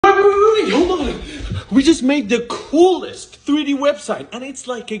We just made the coolest 3D website, and it's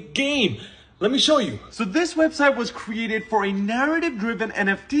like a game. Let me show you. So this website was created for a narrative-driven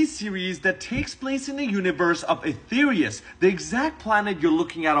NFT series that takes place in the universe of Ethereus, the exact planet you're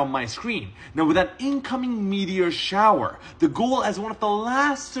looking at on my screen. Now with an incoming meteor shower, the goal as one of the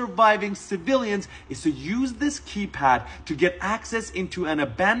last surviving civilians is to use this keypad to get access into an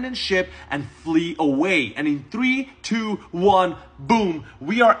abandoned ship and flee away. And in 3, 2, 1, boom,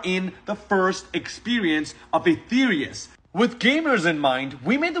 we are in the first experience of Ethereus. With gamers in mind,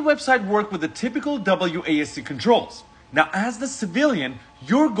 we made the website work with the typical WASD controls. Now, as the civilian,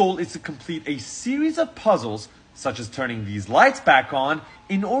 your goal is to complete a series of puzzles, such as turning these lights back on,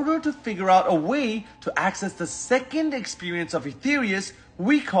 in order to figure out a way to access the second experience of Ethereus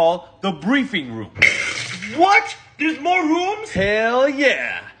we call the briefing room. What? There's more rooms? Hell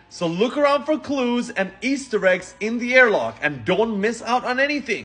yeah! So look around for clues and Easter eggs in the airlock and don't miss out on anything.